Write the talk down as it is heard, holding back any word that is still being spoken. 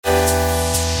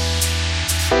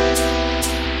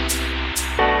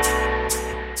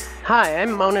Hi,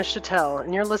 I'm Mona Shattell,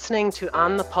 and you're listening to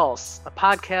On the Pulse, a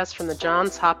podcast from the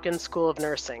Johns Hopkins School of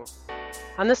Nursing.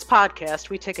 On this podcast,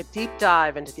 we take a deep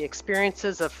dive into the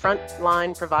experiences of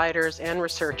frontline providers and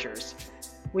researchers.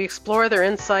 We explore their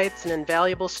insights and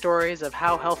invaluable stories of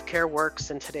how healthcare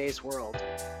works in today's world.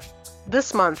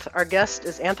 This month, our guest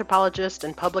is anthropologist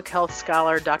and public health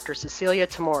scholar Dr. Cecília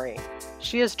Tomori.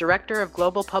 She is Director of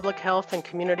Global Public Health and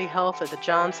Community Health at the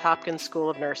Johns Hopkins School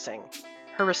of Nursing.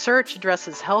 Her research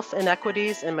addresses health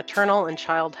inequities in maternal and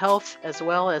child health, as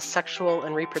well as sexual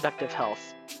and reproductive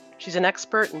health. She's an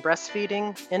expert in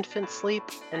breastfeeding, infant sleep,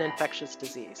 and infectious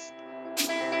disease.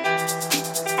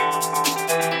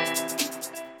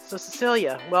 So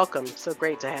Cecília, welcome. So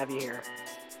great to have you here.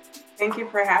 Thank you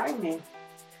for having me.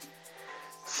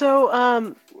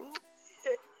 So,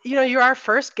 you're our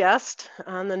first guest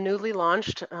on the newly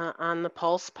launched On the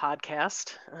Pulse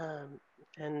podcast.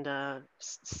 And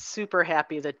super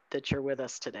happy that you're with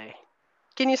us today.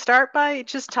 Can you start by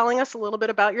just telling us a little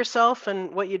bit about yourself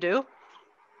and what you do?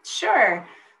 Sure.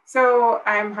 So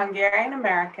I'm Hungarian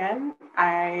American.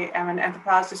 I am an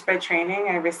anthropologist by training.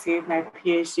 I received my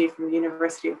PhD from the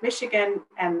University of Michigan,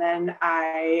 and then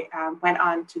I went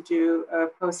on to do a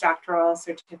postdoctoral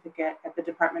certificate at the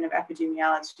Department of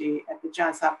Epidemiology at the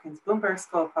Johns Hopkins Bloomberg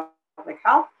School of Public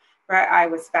Health, where I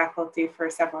was faculty for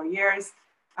several years.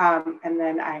 And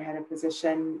then I had a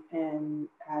position in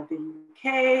the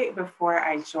UK before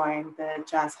I joined the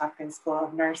Johns Hopkins School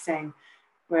of Nursing,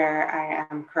 where I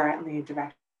am currently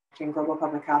directing Global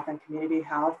Public Health and Community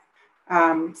Health.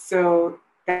 So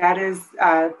that is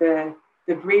the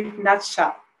brief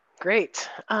nutshell. Great.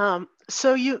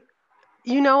 So you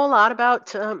know a lot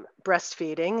about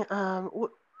breastfeeding.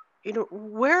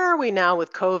 Where are we now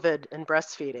with COVID and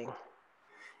breastfeeding?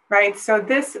 Right. So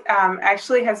this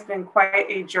actually has been quite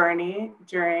a journey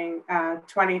during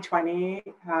 2020.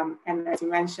 And as you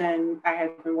mentioned, I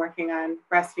had been working on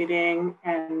breastfeeding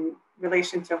in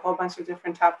relation to a whole bunch of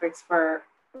different topics for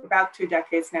about 2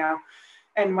 decades now.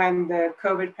 And when the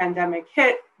COVID pandemic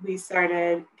hit, we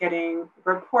started getting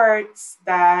reports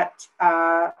that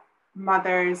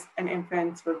mothers and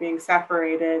infants were being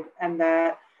separated and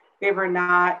that they were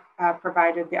not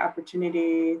provided the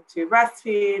opportunity to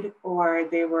breastfeed, or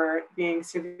they were being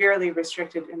severely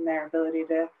restricted in their ability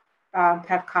to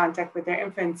have contact with their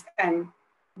infants. And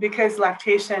because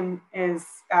lactation is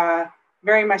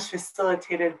very much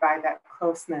facilitated by that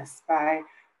closeness, by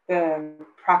the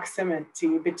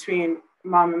proximity between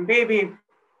mom and baby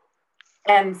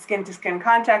and skin-to-skin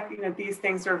contact, these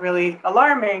things are really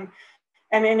alarming.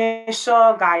 And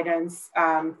initial guidance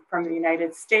from the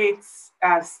United States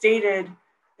stated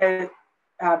that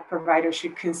providers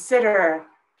should consider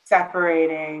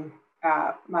separating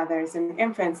mothers and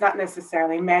infants, not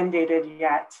necessarily mandated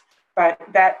yet, but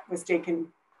that was taken,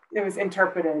 it was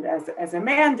interpreted as a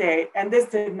mandate. And this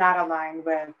did not align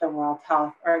with the World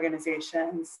Health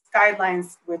Organization's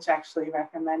guidelines, which actually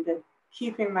recommended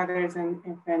keeping mothers and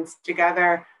infants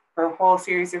together for a whole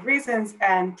series of reasons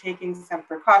and taking some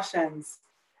precautions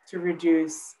to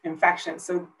reduce infection.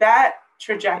 So that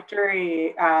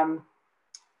trajectory... that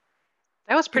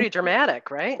was pretty dramatic,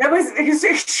 right? It was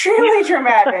extremely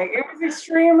dramatic. It was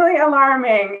extremely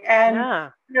alarming. And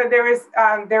I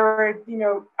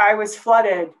was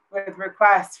flooded with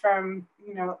requests from,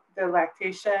 the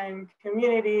lactation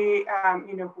community,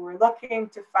 who were looking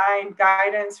to find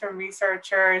guidance from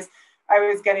researchers. I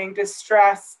was getting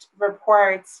distressed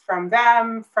reports from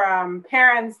them, from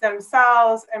parents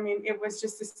themselves. I mean, it was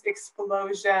just this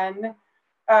explosion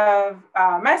of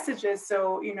messages.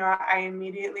 So, I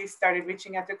immediately started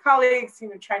reaching out to colleagues,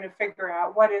 trying to figure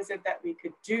out what is it that we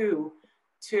could do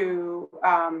to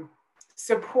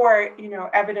support,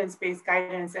 evidence-based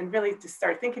guidance, and really to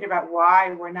start thinking about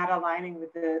why we're not aligning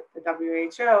with the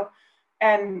WHO.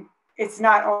 And it's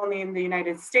not only in the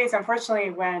United States.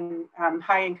 Unfortunately, when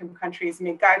high-income countries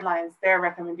make guidelines, their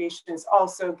recommendations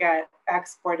also get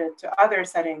exported to other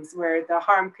settings where the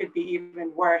harm could be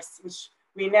even worse, which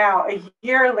we now, a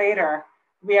year later,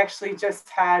 we actually just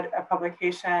had a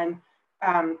publication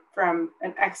from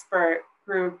an expert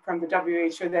group from the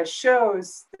WHO that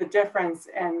shows the difference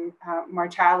in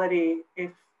mortality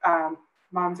if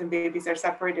moms and babies are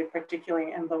separated,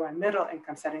 particularly in low and middle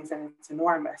income settings, and it's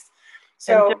enormous.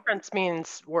 So and difference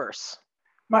means worse.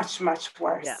 Much, much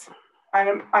worse.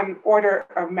 Yeah. On order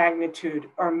of magnitude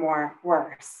or more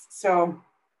worse. So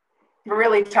we're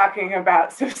really talking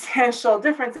about substantial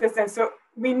differences. And so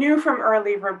we knew from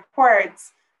early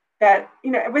reports that,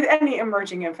 with any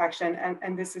emerging infection,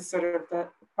 and this is sort of the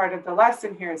part of the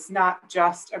lesson here, it's not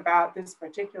just about this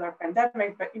particular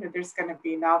pandemic, but, there's going to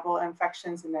be novel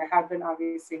infections, and there have been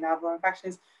obviously novel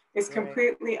infections. It's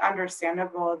completely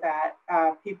understandable that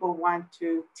people want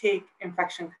to take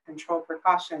infection control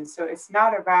precautions. So it's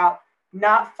not about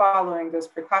not following those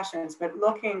precautions, but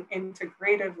looking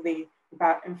integratively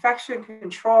about infection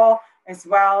control, as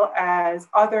well as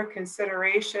other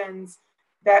considerations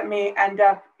that may end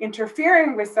up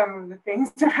interfering with some of the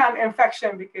things around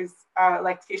infection, because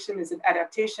lactation is an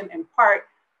adaptation in part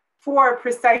for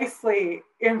precisely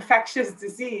infectious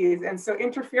disease. And so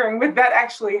interfering with that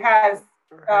actually has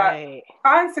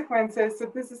consequences.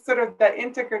 So this is sort of the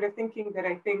integrative thinking that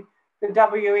I think the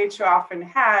WHO often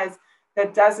has,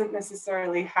 that doesn't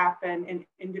necessarily happen in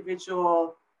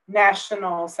individual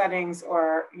national settings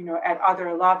or, at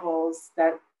other levels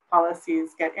that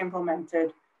policies get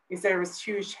implemented, because there was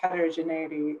huge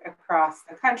heterogeneity across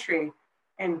the country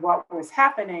in what was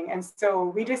happening. And so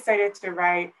we decided to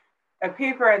write a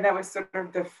paper, and that was sort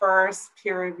of the first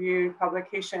peer-reviewed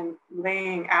publication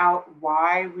laying out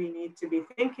why we need to be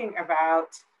thinking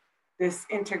about this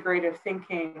integrative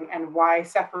thinking, and why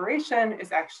separation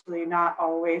is actually not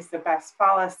always the best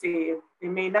policy. It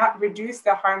may not reduce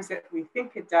the harms that we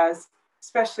think it does,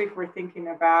 especially if we're thinking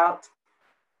about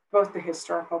both the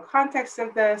historical context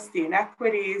of this, the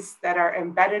inequities that are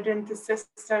embedded into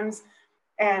systems,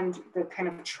 and the kind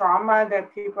of trauma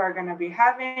that people are going to be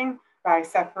having by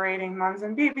separating moms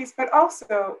and babies, but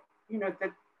also,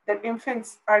 that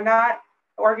infants are not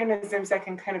organisms that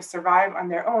can kind of survive on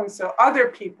their own. So other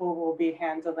people will be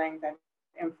handling that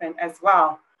infant as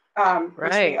well,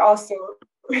 which may also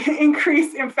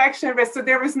increase infection risk. So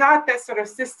there was not that sort of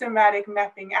systematic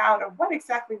mapping out of what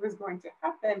exactly was going to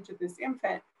happen to this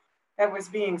infant that was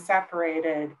being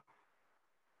separated,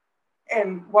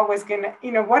 and what was going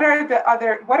to, what are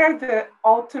the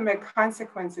ultimate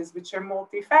consequences, which are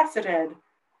multifaceted.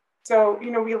 So,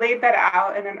 we laid that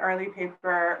out in an early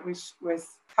paper, which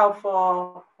was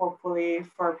helpful, hopefully,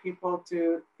 for people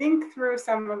to think through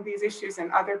some of these issues,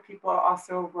 and other people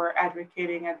also were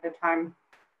advocating at the time.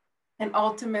 And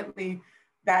ultimately,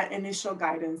 that initial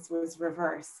guidance was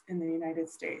reversed in the United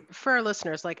States. For our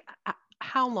listeners,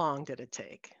 how long did it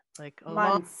take?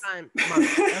 Months. Long time.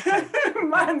 Months. Okay.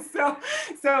 Months.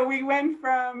 So we went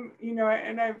from,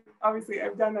 and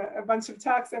I've done a bunch of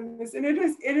talks on this, and it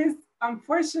is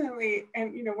unfortunately,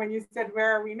 and when you said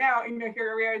where are we now,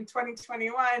 here we are in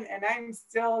 2021, and I'm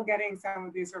still getting some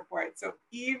of these reports. So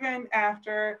even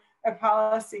after a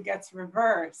policy gets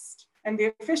reversed, and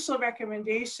the official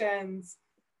recommendations,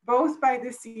 both by the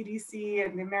CDC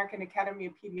and the American Academy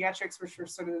of Pediatrics, which were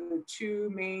sort of the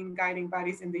two main guiding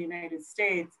bodies in the United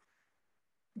States,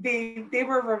 they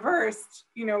were reversed,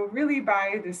 really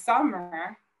by the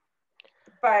summer.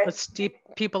 But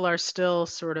people are still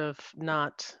sort of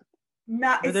not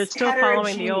they're still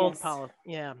following the old policy.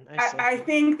 Yeah, I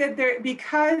think that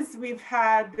because we've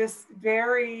had this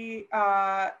very,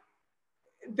 the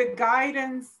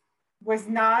guidance was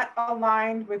not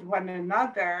aligned with one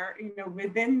another,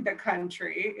 within the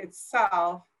country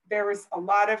itself. There was a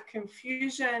lot of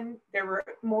confusion. There were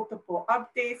multiple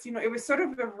updates. It was sort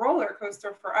of a roller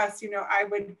coaster for us. I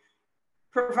would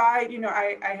provide,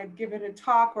 I had given a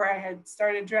talk where I had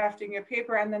started drafting a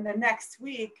paper, and then the next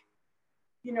week,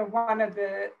 one of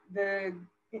the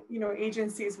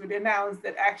agencies would announce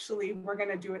that actually we're going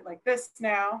to do it like this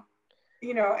now,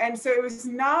 and so it was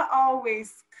not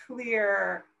always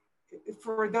clear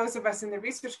for those of us in the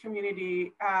research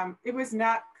community. It was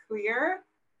not clear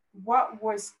what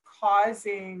was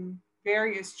causing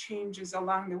various changes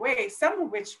along the way, some of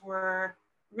which were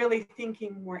really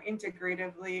thinking more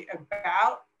integratively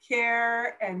about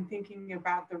care and thinking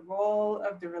about the role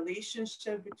of the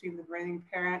relationship between the birthing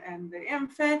parent and the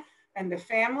infant and the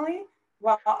family,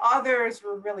 while others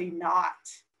were really not.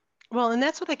 Well, and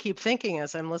that's what I keep thinking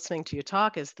as I'm listening to you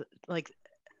talk, is that,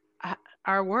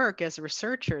 our work as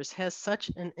researchers has such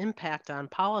an impact on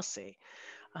policy.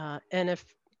 And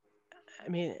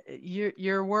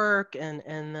your work and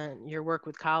then your work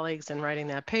with colleagues and writing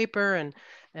that paper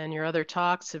and your other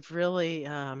talks have really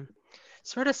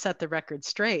sort of set the record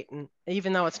straight. And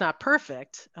even though it's not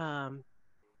perfect,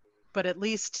 but at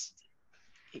least,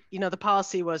 the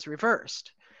policy was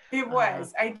reversed. It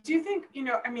was. I do think,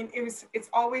 it's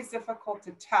always difficult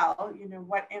to tell,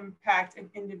 what impact an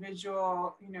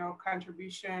individual,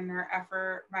 contribution or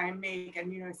effort might make.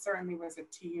 And, it certainly was a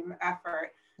team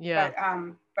effort. Yeah.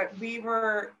 But we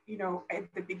were,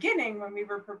 at the beginning when we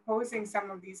were proposing some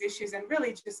of these issues and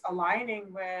really just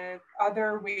aligning with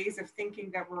other ways of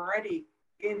thinking that were already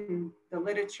in the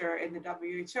literature in the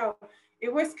WHO,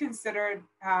 it was considered,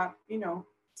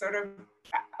 sort of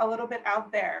a little bit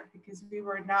out there because we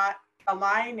were not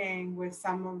aligning with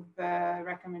some of the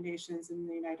recommendations in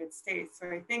the United States. So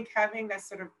I think having that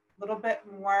sort of little bit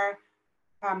more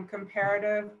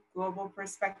comparative global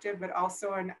perspective, but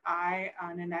also an eye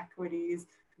on inequities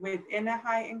within a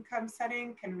high income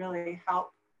setting can really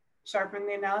help sharpen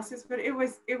the analysis. But it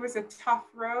was a tough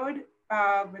road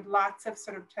with lots of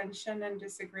sort of tension and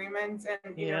disagreements.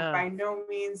 And by no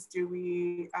means do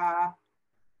we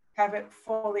have it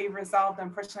fully resolved.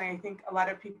 Unfortunately, I think a lot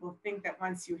of people think that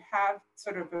once you have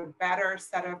sort of a better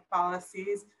set of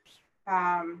policies,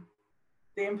 the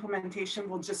implementation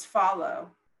will just follow.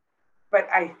 But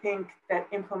I think that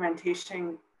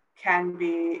implementation can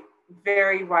be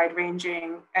very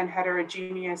wide-ranging and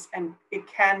heterogeneous, and it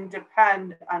can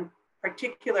depend on a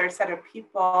particular set of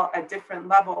people at different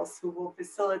levels who will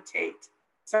facilitate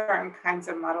certain kinds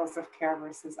of models of care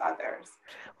versus others.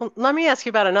 Well, let me ask you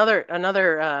about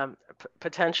another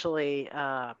potentially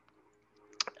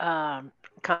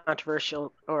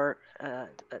controversial or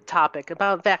topic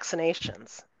about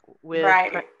vaccinations with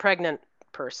pregnant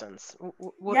persons.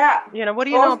 What do you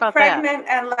know about that? Pregnant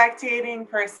and lactating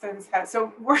persons have,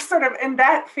 so we're sort of in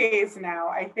that phase now.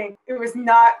 I think it was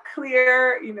not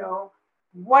clear,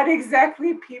 what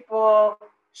exactly people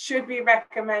should be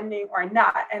recommending or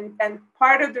not. And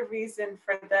part of the reason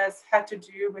for this had to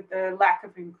do with the lack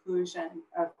of inclusion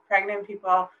of pregnant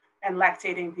people and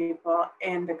lactating people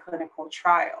in the clinical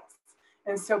trials.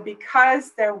 And so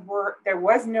because there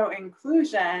was no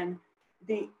inclusion,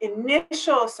 the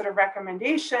initial sort of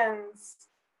recommendations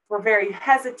were very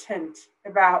hesitant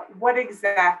about what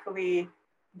exactly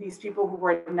these people who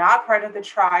were not part of the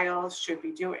trials should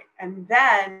be doing. And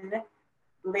then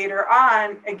later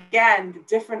on, again, the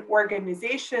different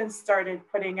organizations started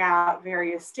putting out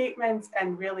various statements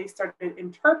and really started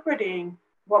interpreting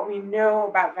what we know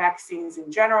about vaccines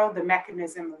in general, the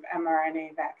mechanism of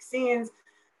mRNA vaccines,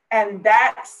 and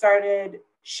that started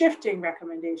shifting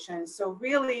recommendations. So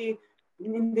really,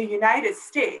 in the United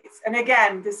States, and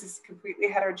again, this is completely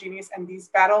heterogeneous, and these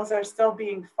battles are still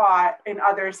being fought in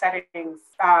other settings.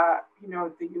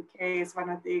 The UK is one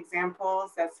of the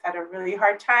examples that's had a really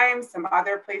hard time, some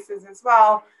other places as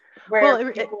well,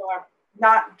 where people are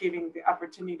not giving the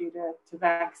opportunity to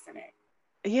vaccinate.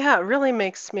 Yeah, it really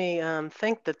makes me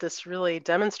think that this really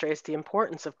demonstrates the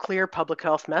importance of clear public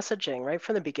health messaging right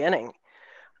from the beginning.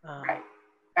 Right,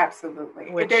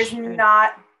 absolutely.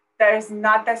 There's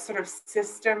not that sort of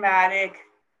systematic,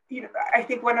 I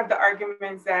think one of the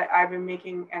arguments that I've been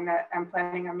making and that I'm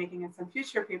planning on making in some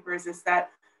future papers is that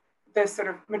the sort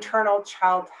of maternal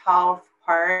child health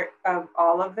part of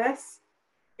all of this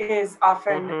is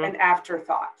often an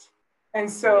afterthought. And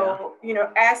so,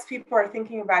 as people are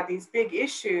thinking about these big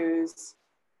issues,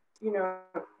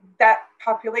 that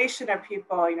population of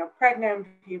people, pregnant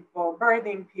people,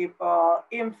 birthing people,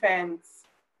 infants,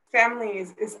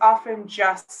 families is often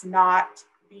just not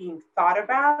being thought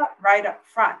about right up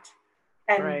front.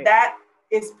 And that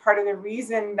is part of the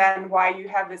reason then why you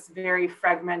have this very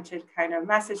fragmented kind of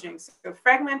messaging. So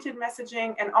fragmented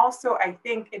messaging, and also I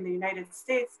think in the United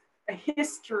States, a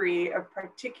history of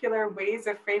particular ways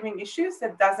of framing issues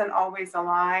that doesn't always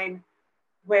align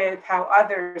with how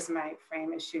others might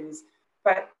frame issues.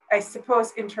 But I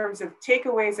suppose in terms of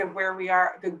takeaways of where we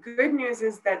are, the good news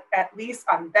is that at least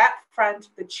on that front,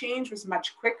 the change was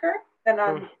much quicker than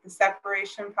on the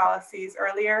separation policies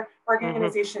earlier.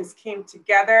 Organizations came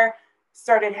together,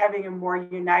 started having a more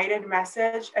united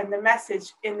message. And the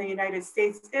message in the United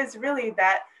States is really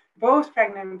that both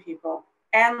pregnant people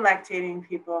and lactating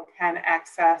people can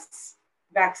access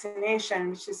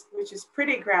vaccination, which is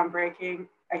pretty groundbreaking.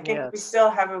 I think we still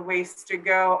have a ways to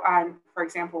go on, for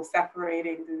example,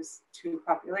 separating those two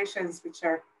populations, which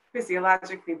are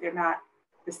physiologically, they're not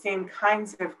the same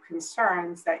kinds of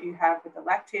concerns that you have with a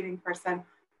lactating person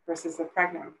versus a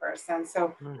pregnant person.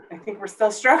 So I think we're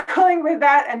still struggling with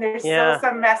that. And there's still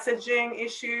some messaging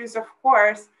issues, of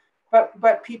course,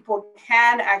 but people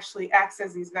can actually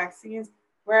access these vaccines.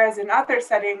 Whereas in other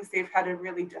settings, they've had a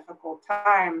really difficult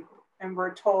time. And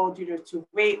we're told, to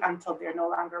wait until they're no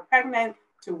longer pregnant,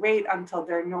 to wait until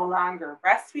they're no longer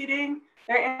breastfeeding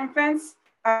their infants.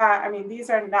 These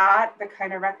are not the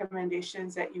kind of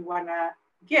recommendations that you want to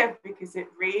give because it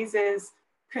raises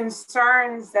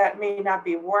concerns that may not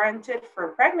be warranted for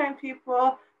pregnant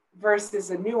people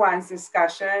versus a nuanced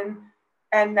discussion.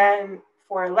 And then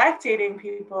for lactating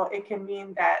people, it can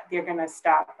mean that they're going to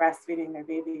stop breastfeeding their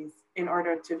babies in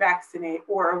order to vaccinate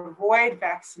or avoid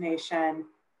vaccination.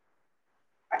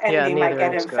 And they might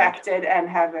get infected and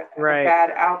have a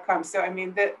bad outcome. So,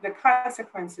 the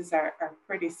consequences are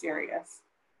pretty serious.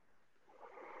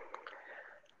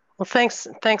 Well,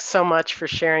 thanks so much for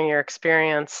sharing your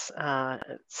experience.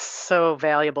 It's so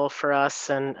valuable for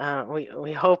us, and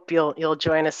we hope you'll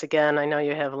join us again. I know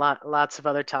you have lots of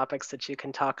other topics that you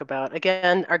can talk about.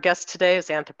 Again, our guest today is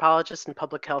anthropologist and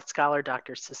public health scholar,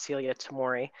 Dr. Cecília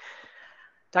Tomori.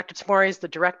 Dr. Tomori is the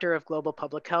Director of Global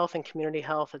Public Health and Community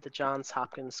Health at the Johns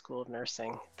Hopkins School of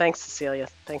Nursing. Thanks, Cecília.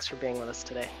 Thanks for being with us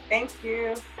today. Thank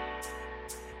you.